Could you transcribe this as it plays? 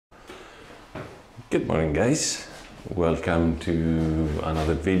Good morning, guys. Welcome to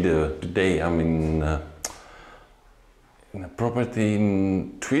another video. Today I'm in a property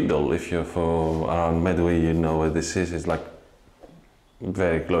in Tweedle. If you're around Medway, you know where this is. It's like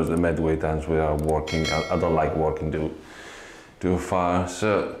very close to the Medway towns we are working. I don't like working too far.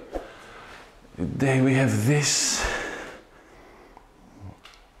 So today we have this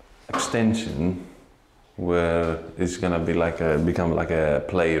extension where it's gonna be become like a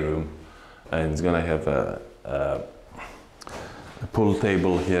playroom. And it's gonna have a pool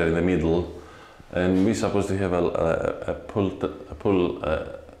table here in the middle, and we're supposed to have a pool. I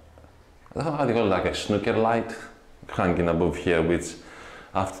don't know how do you call it, like a snooker light hanging above here. Which,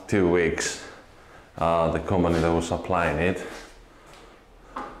 after 2 weeks, the company that was supplying it,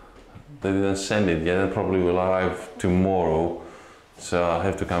 they didn't send it yet. It probably will arrive tomorrow, so I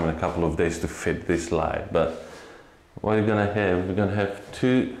have to come in a couple of days to fit this light. But what we're gonna have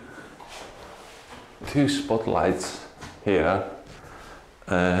two spotlights here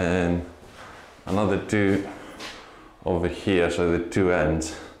and another two over here, so the two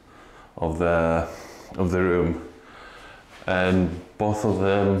ends of the room, and both of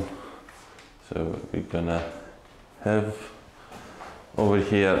them, so we're gonna have over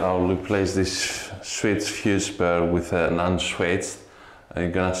here, I'll replace this switch fuse pair with an unswitched.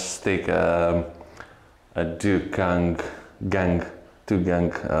 I'm gonna stick a two-gang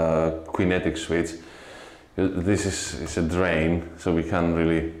kinetic switch. This is a drain, so we can't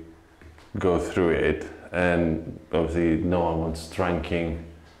really go through it, and obviously no one wants drinking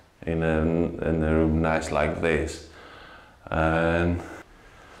in a room nice like this. And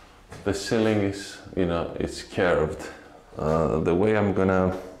the ceiling is, it's curved. The way I'm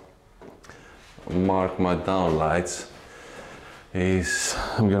gonna mark my downlights is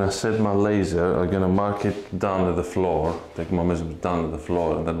I'm gonna set my laser. I'm gonna mark it down to the floor, take my measurement down to the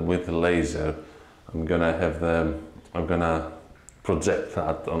floor, and then with the laser I'm gonna project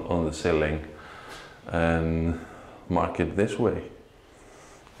that on the ceiling and mark it this way.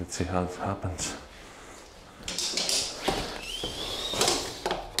 Let's see how it happens.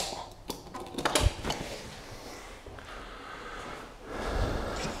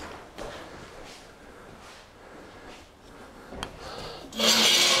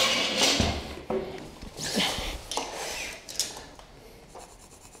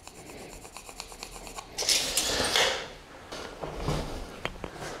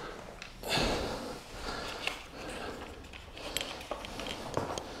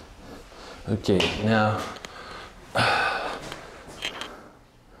 Okay, now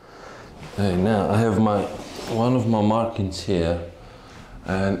I have one of my markings here,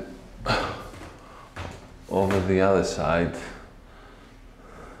 and over the other side,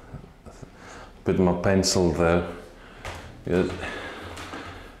 put my pencil there.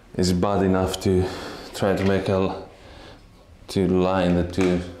 It's bad enough to try to line the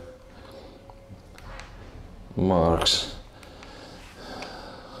two marks.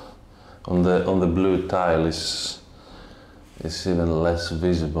 On the blue tile is even less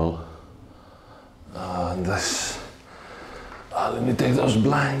visible. And this. Let me take those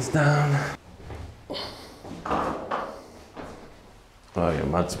blinds down. Oh, yeah,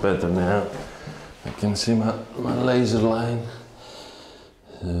 much better now. I can see my laser line.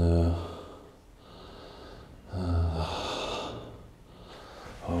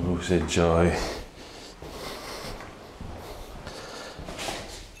 Oh, it's a joy.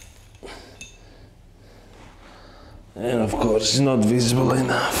 And of course, it's not visible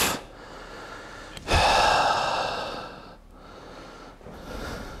enough.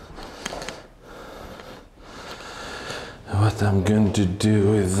 What I'm going to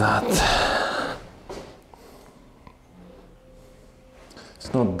do with that?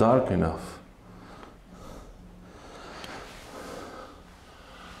 It's not dark enough.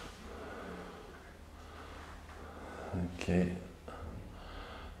 Okay.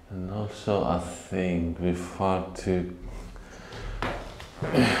 And also, I think we're far to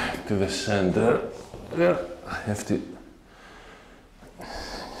the center. Yeah, I have to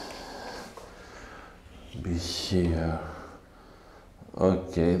be here.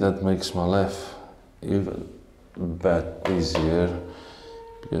 Okay, that makes my life even bit easier,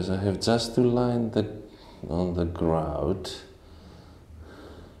 because I have just to line on the ground.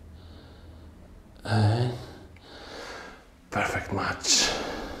 And perfect match.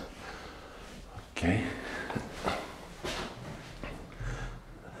 Okay.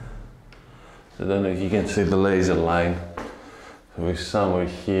 I don't know if you can see the laser line. So we're somewhere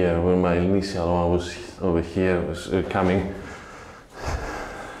here, where my initial one was over here, was coming.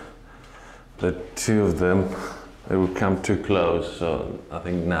 The two of them, they would come too close, so I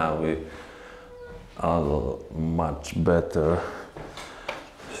think now much better.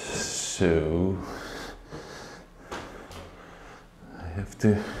 So I have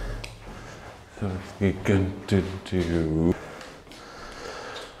to, so we're going to do,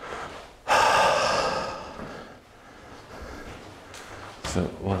 so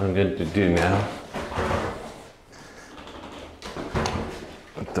what I'm going to do now,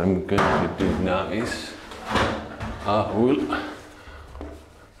 is I will,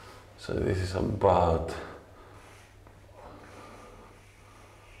 so this is about,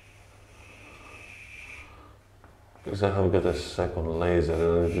 because I have got a second laser,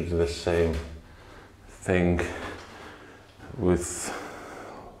 and I do the same thing with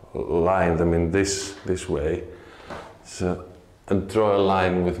line them in this way. So I draw a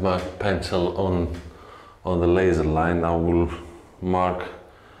line with my pencil on the laser line. I will mark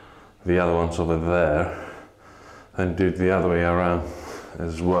the other ones over there and do it the other way around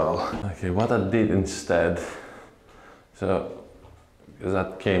as well. Okay, what I did instead, so because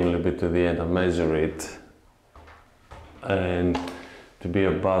that came a little bit to the end, I measure it, and to be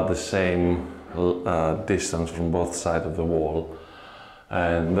about the same distance from both sides of the wall,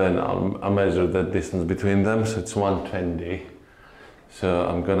 and then I measure the distance between them, so it's 120. So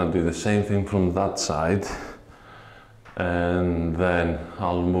I'm gonna do the same thing from that side, and then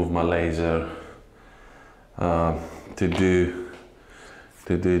I'll move my laser to do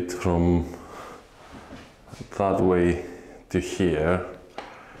it from that way to here.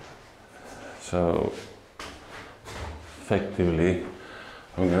 So effectively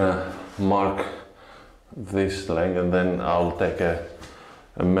I'm gonna mark this length, and then I'll take a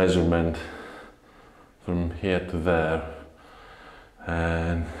measurement from here to there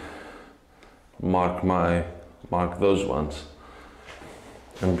and mark those ones.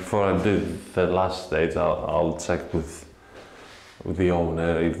 And before I do the last stage, I'll check with the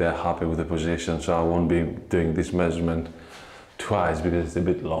owner if they're happy with the position, so I won't be doing this measurement twice because it's a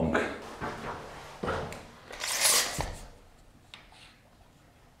bit long.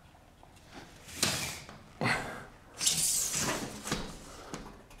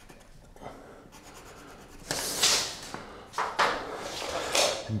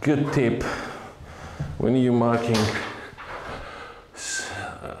 Good tip when you're marking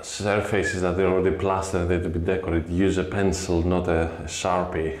surfaces that are already plastered and they're to be decorated, use a pencil, not a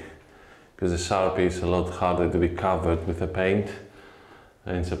Sharpie, because a Sharpie is a lot harder to be covered with the paint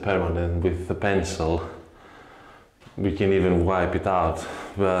and it's a permanent. With the pencil we can even wipe it out,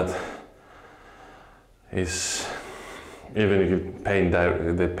 but it's, even if you paint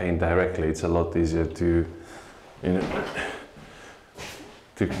the paint directly, it's a lot easier to, you know,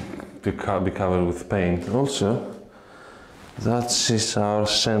 to be covered with paint. Also, that is our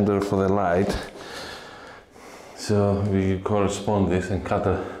center for the light, so we correspond this and cut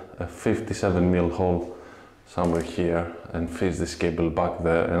a 57mm hole somewhere here and fix this cable back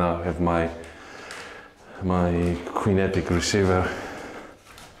there, and I'll have my kinetic receiver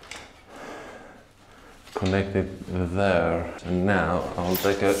connected there. And now I'll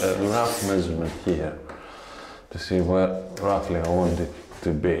take a rough measurement here to see where roughly I want it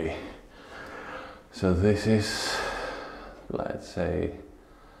to be. So this is, let's say,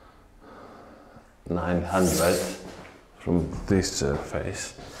 900 from this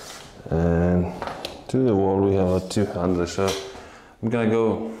surface, and to the wall we have a 200, so I'm gonna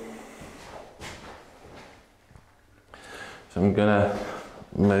go, so I'm gonna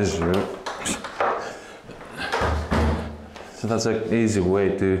measure, so that's an easy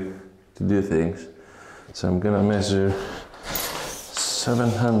way to do things. So I'm gonna measure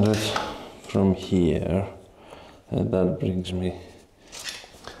 700 from here, and that brings me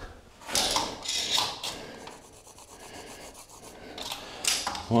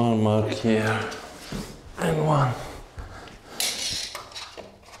one mark here and one.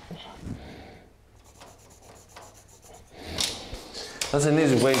 That's an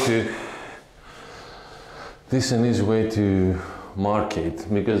easy way to, this is an easy way to mark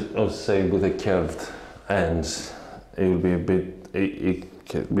it, because I'll say with the curved ends it will be a bit, it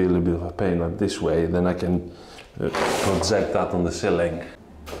can be a little bit of a pain, but this way then I can project that on the ceiling.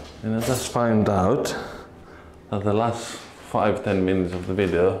 And I just found out that the last 5-10 minutes of the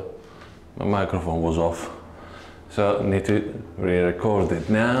video my microphone was off, so I need to re-record it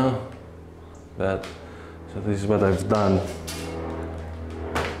now. So this is what I've done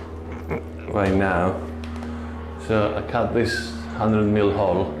right now. So I cut this 100mm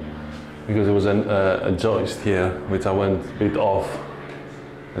hole because there was a joist here which I went a bit off.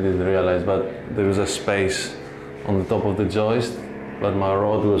 I didn't realize, but there was a space on the top of the joist, but my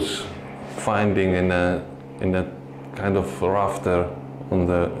rod was finding in a kind of rafter on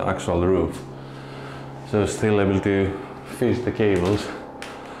the actual roof. So still able to fish the cables.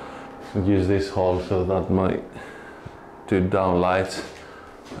 Use this hole so that my two down lights,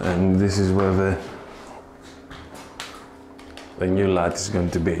 and this is where the new light is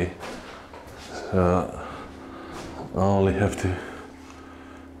going to be. So I only have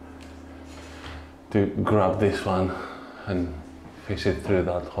to grab this one and fish it through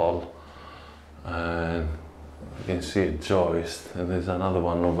that hole, and you can see a joist, and there's another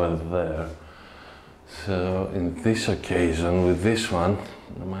one over there. So in this occasion with this one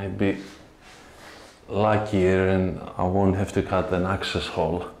I might be luckier and I won't have to cut an access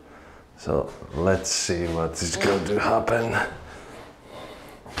hole. So let's see what is going to happen.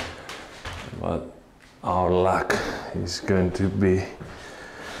 But our luck is going to be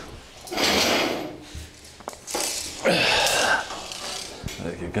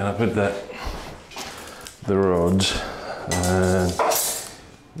you're gonna put the rods, and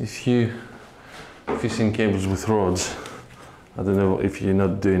if you fishing cables with rods, I don't know if you're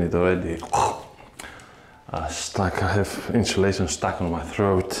not doing it already. I have insulation stuck on my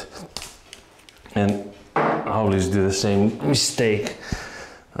throat, and I always do the same mistake.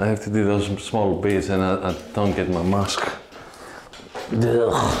 I have to do those small bits and I don't get my mask.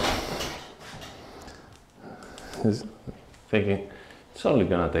 Thinking it's only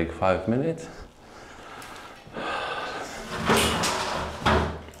gonna take 5 minutes.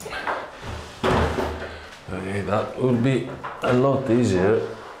 Okay, that would be a lot easier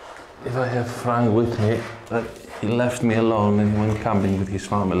if I have Frank with me, but he left me alone and he went camping with his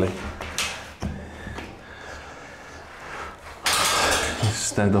family.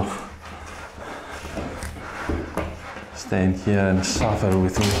 Instead of staying here and suffer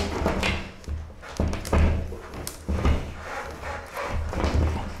with me.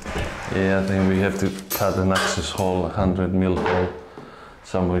 Yeah, I think we have to cut an access hole, 100mm hole,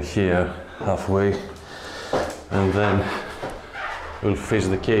 somewhere here, halfway. And then we'll fish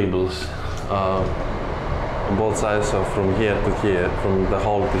the cables on both sides, so from here to here, from the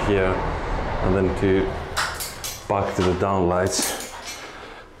hole to here, and then back to the downlights.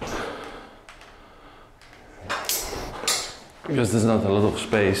 Because there's not a lot of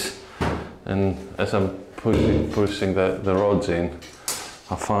space, and as I'm pushing the rods in,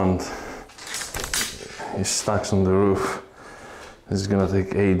 I found it stuck on the roof. It's gonna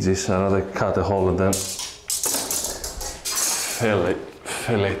take ages. I'd rather cut a hole and then fill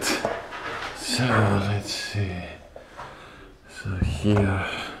it. So let's see. So here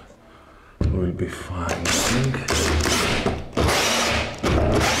will be fine, I think.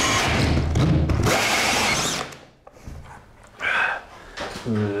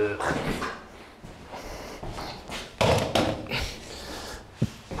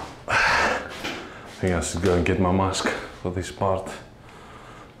 I think I should go and get my mask for this part.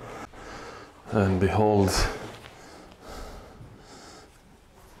 And behold,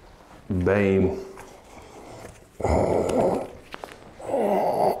 Bane.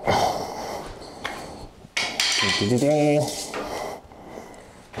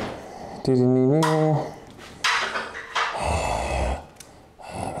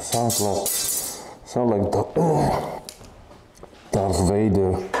 Sounds like Darth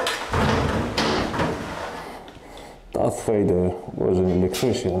Vader. Darth Vader was an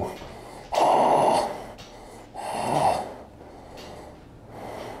electrician.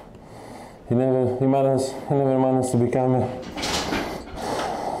 He never managed to become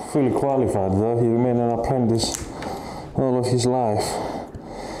fully qualified though. He remained an apprentice all of his life.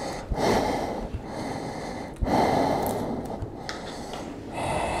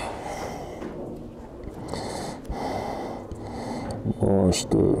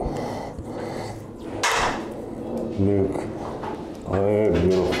 Monster. Look, I have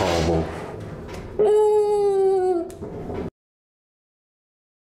your father.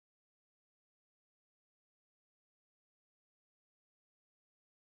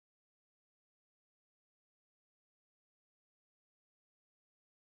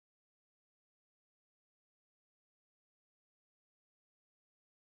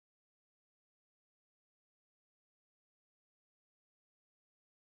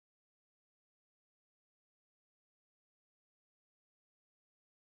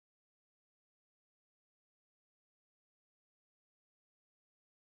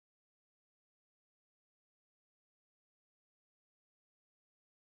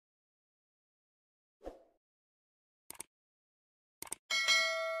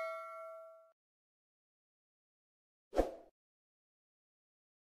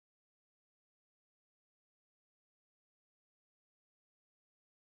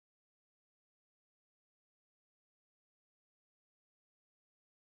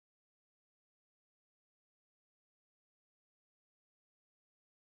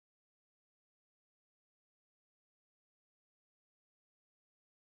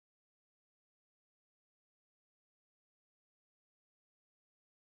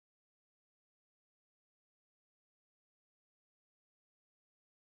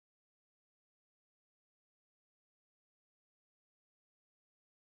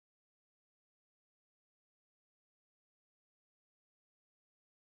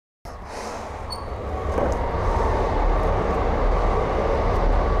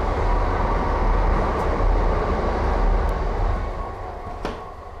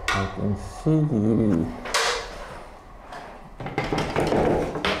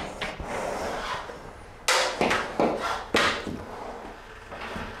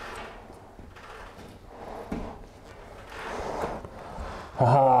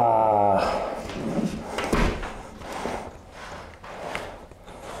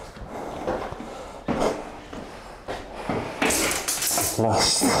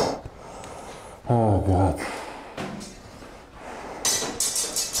 Last. Oh God.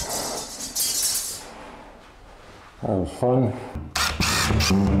 That was fun.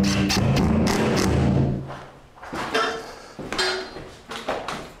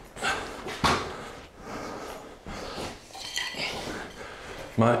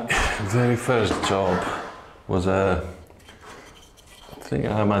 My very first job was I think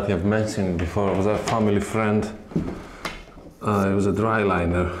I might have mentioned before, it was a family friend. It was a dry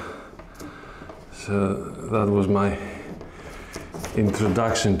liner. So that was my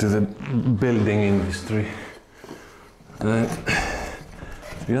introduction to the building industry. And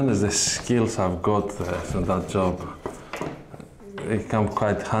to be honest, the skills I've got there from that job, they come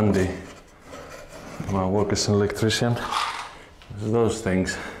quite handy. My work as an electrician. Those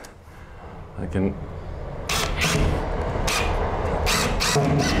things, I can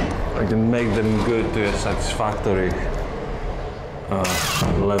make them good to a satisfactory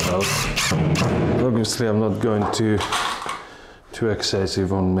level. Obviously, I'm not going too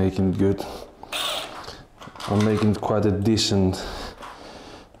excessive on making it good. I'm making quite a decent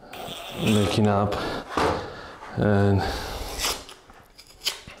making up, and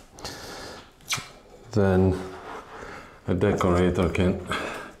then a decorator can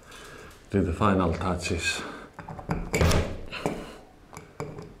do the final touches.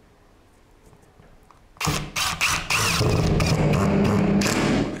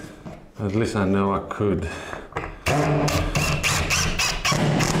 At least I know I could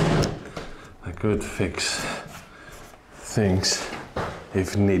fix things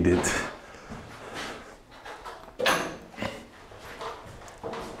if needed.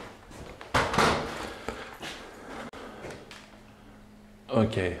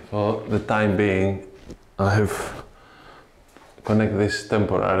 Okay, for the time being, I have connected this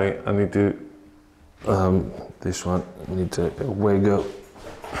temporary. I need to, this one needs a wiggle.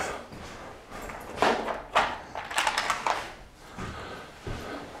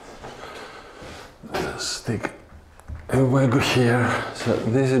 Stick a wiggle here. So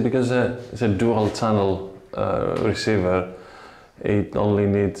this is because it's a dual channel receiver. It only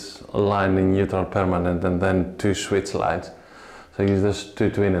needs a line in neutral permanent and then 2 switch lines. So I use those 2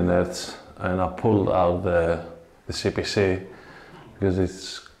 twin inerts, and I pulled out the CPC because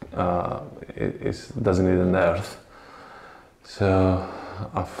it doesn't need an earth. So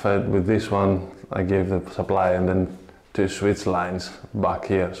I fed with this one, I gave the supply and then 2 switch lines back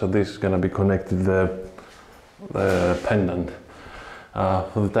here. So this is going to be connected to the pendant.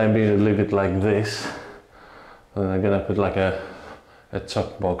 For the time being, I'll leave it like this. And I'm going to put like a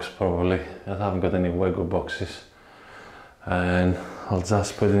chock box probably. I haven't got any Wego boxes. And I'll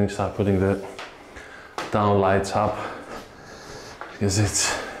just start putting the down lights up, because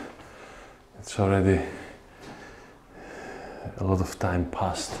it's already a lot of time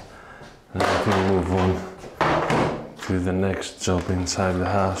passed. And I can move on to the next job inside the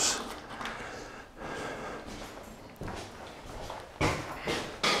house.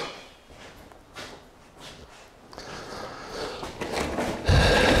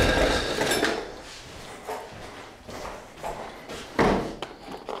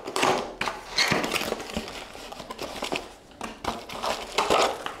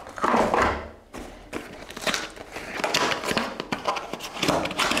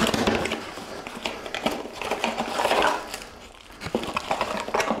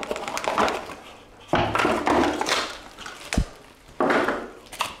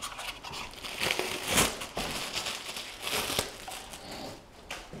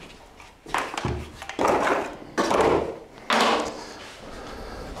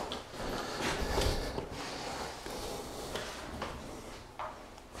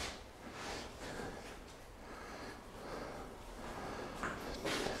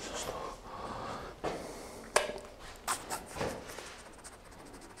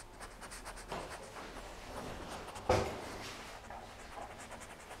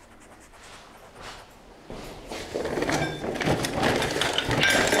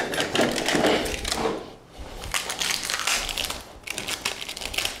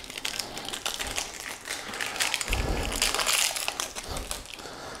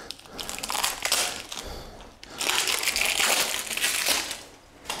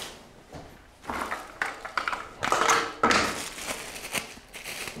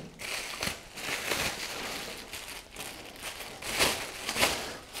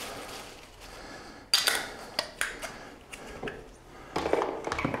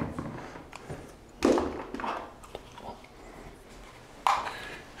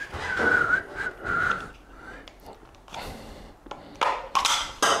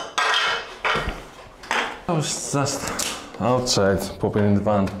 I was just outside, popping in the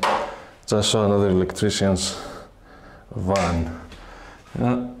van. Just saw another electrician's van.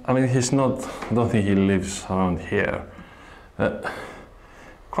 I mean, he's not, I don't think he lives around here. I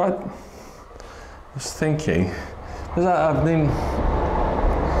was thinking, because I've been,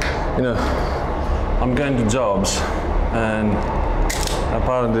 you know, I'm going to jobs, and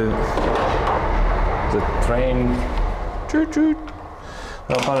apparently the train, toot toot.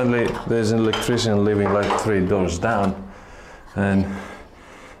 Apparently there's an electrician living like 3 doors down, and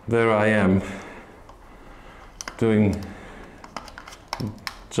there I am doing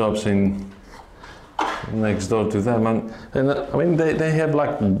jobs in next door to them, and I mean they have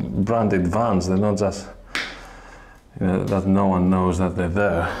like branded vans. They're not just, you know, that no one knows that they're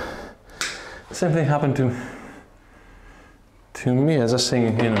there. Same thing happened to me. I was just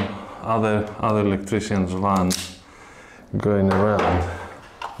seeing, you know, other electricians' vans going around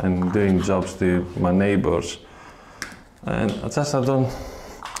and doing jobs to my neighbors, and I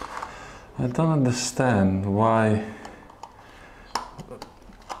don't understand why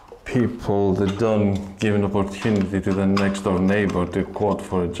people that don't give an opportunity to the next door neighbor to quote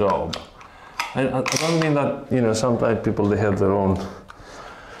for a job. I don't mean that, you know, sometimes people, they have their own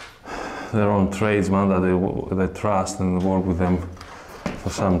tradesman that they trust and work with them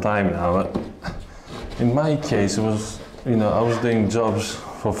for some time now. But in my case, it was, you know, I was doing jobs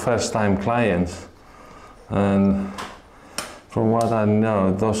for first-time clients, and from what I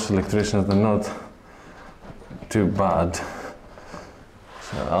know, those electricians are not too bad.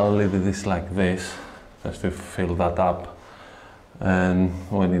 So I'll leave this like this, just to fill that up, and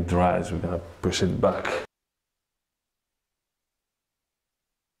when it dries, we're gonna push it back.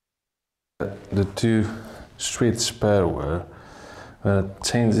 The 2 switch spare were,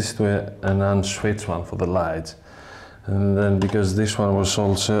 change this to an unswitched one for the lights, and then because this one was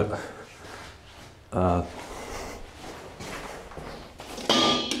also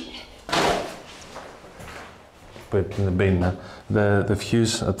put it in the bin now. The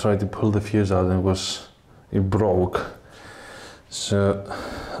fuse, I tried to pull the fuse out and it broke. So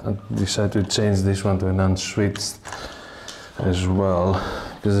I decided to change this one to an unswitched as well,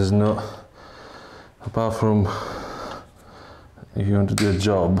 because there's no, apart from if you want to do a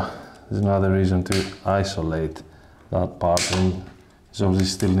job, there's no other reason to isolate that part, and it's obviously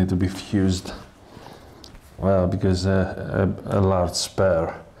still need to be fused. Well, because a large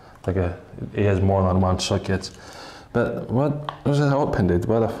spare, like it has more than 1 socket. But what was I opened it?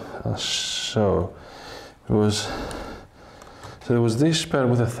 What I saw was, so there was this spare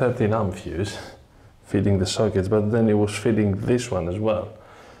with a 13 amp fuse feeding the sockets, but then it was feeding this one as well.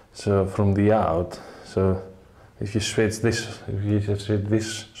 So from the out, so if you switch this, if you switch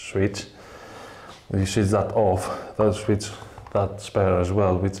this switch, if you switch that off, that switch that spare as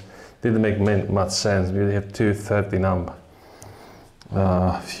well, which didn't make much sense. We have 2 13 amp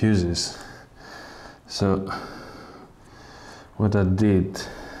fuses. So what I did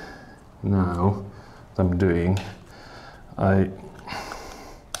now, what I'm doing, I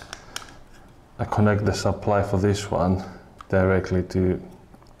connect the supply for this one directly to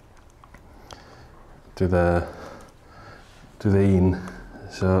the in.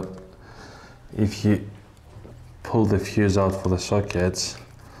 So if you pull the fuse out for the sockets,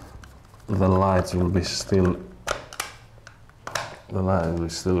 the lights will be still, the light will be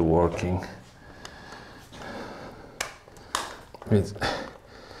still working. It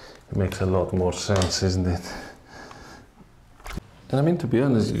makes a lot more sense, isn't it? And I mean, to be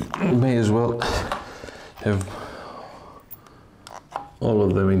honest, you may as well have all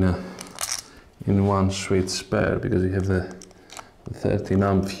of them in one switch spare, because you have the 13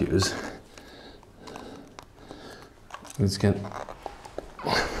 amp fuse,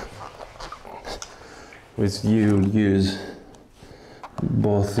 which you'll use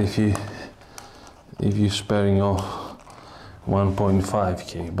both if you're sparing off 1.5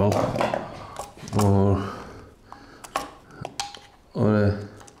 cable or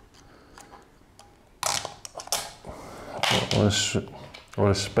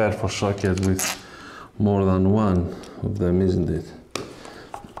a spare for socket with more than one of them, isn't it?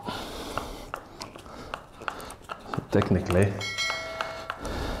 So technically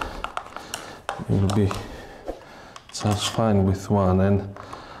it will be just fine with one, and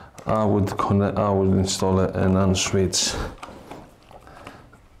I would install an unswitch.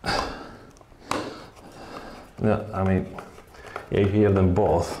 Yeah, I mean, if you have them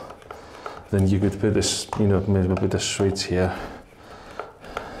both, then you could put this, you know, maybe put a switch here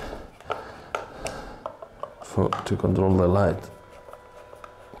to control the light.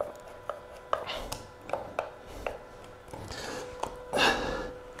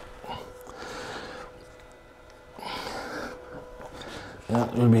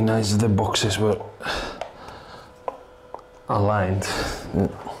 That would be nice if the boxes were aligned.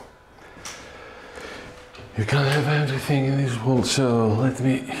 You can't have everything in this world, so let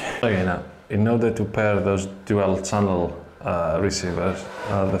me... Okay, now, in order to pair those dual channel receivers,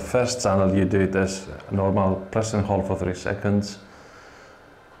 the first channel you do it as normal, press and hold for 3 seconds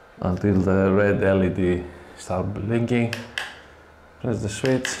until the red LED starts blinking. Press the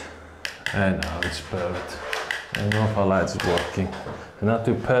switch and now it's paired. And both our lights is working. And now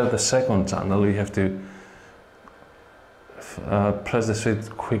to pair the second channel, you have to press the switch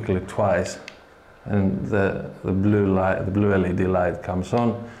quickly twice, and the blue LED light comes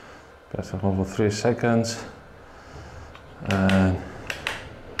on. Press and hold for 3 seconds, and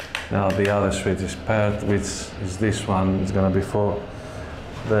now the other switch is paired, which is this one. It's gonna be for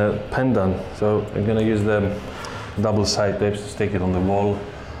the pendant. So I'm gonna use the double side tapes to stick it on the wall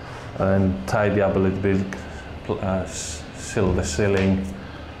and tidy up a little bit, seal the ceiling,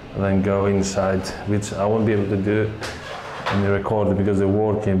 and then go inside, which I won't be able to do when you record it because they're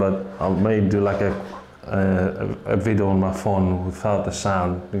working, but I may do like a video on my phone without the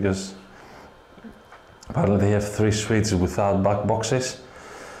sound, because apparently they have 3 switches without back boxes,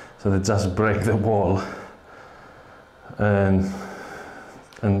 so they just break the wall and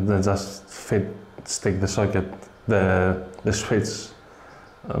they just stick the socket, the switch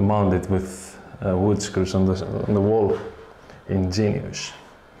mounted with wood screws on the wall. Ingenious.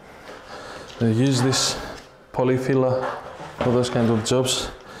 I use this polyfiller for those kind of jobs.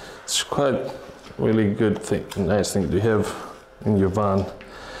 It's quite really good thing, nice thing to have in your van.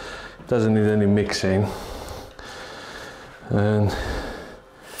 It doesn't need any mixing, and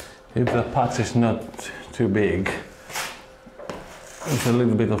if the patch is not too big, with a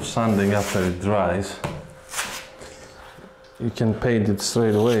little bit of sanding after it dries, you can paint it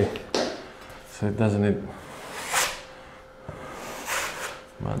straight away, so it doesn't need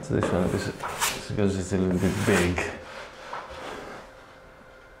much. This one is because it's a little bit big.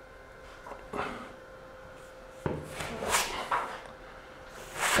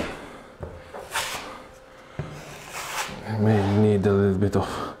 I may need a little bit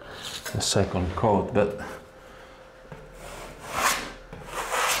of a second coat, but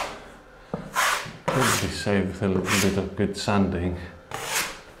could be saved with a little bit of good sanding,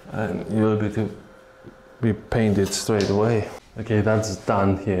 and you'll be painted straight away. Okay, that's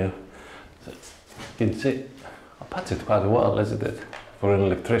done here. So you can see I patched it quite well, isn't it, for an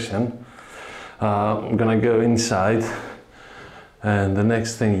electrician. I'm gonna go inside, and the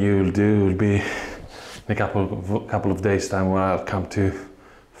next thing you'll do will be in a couple of days time where I'll come to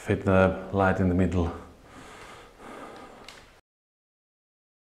fit the light in the middle.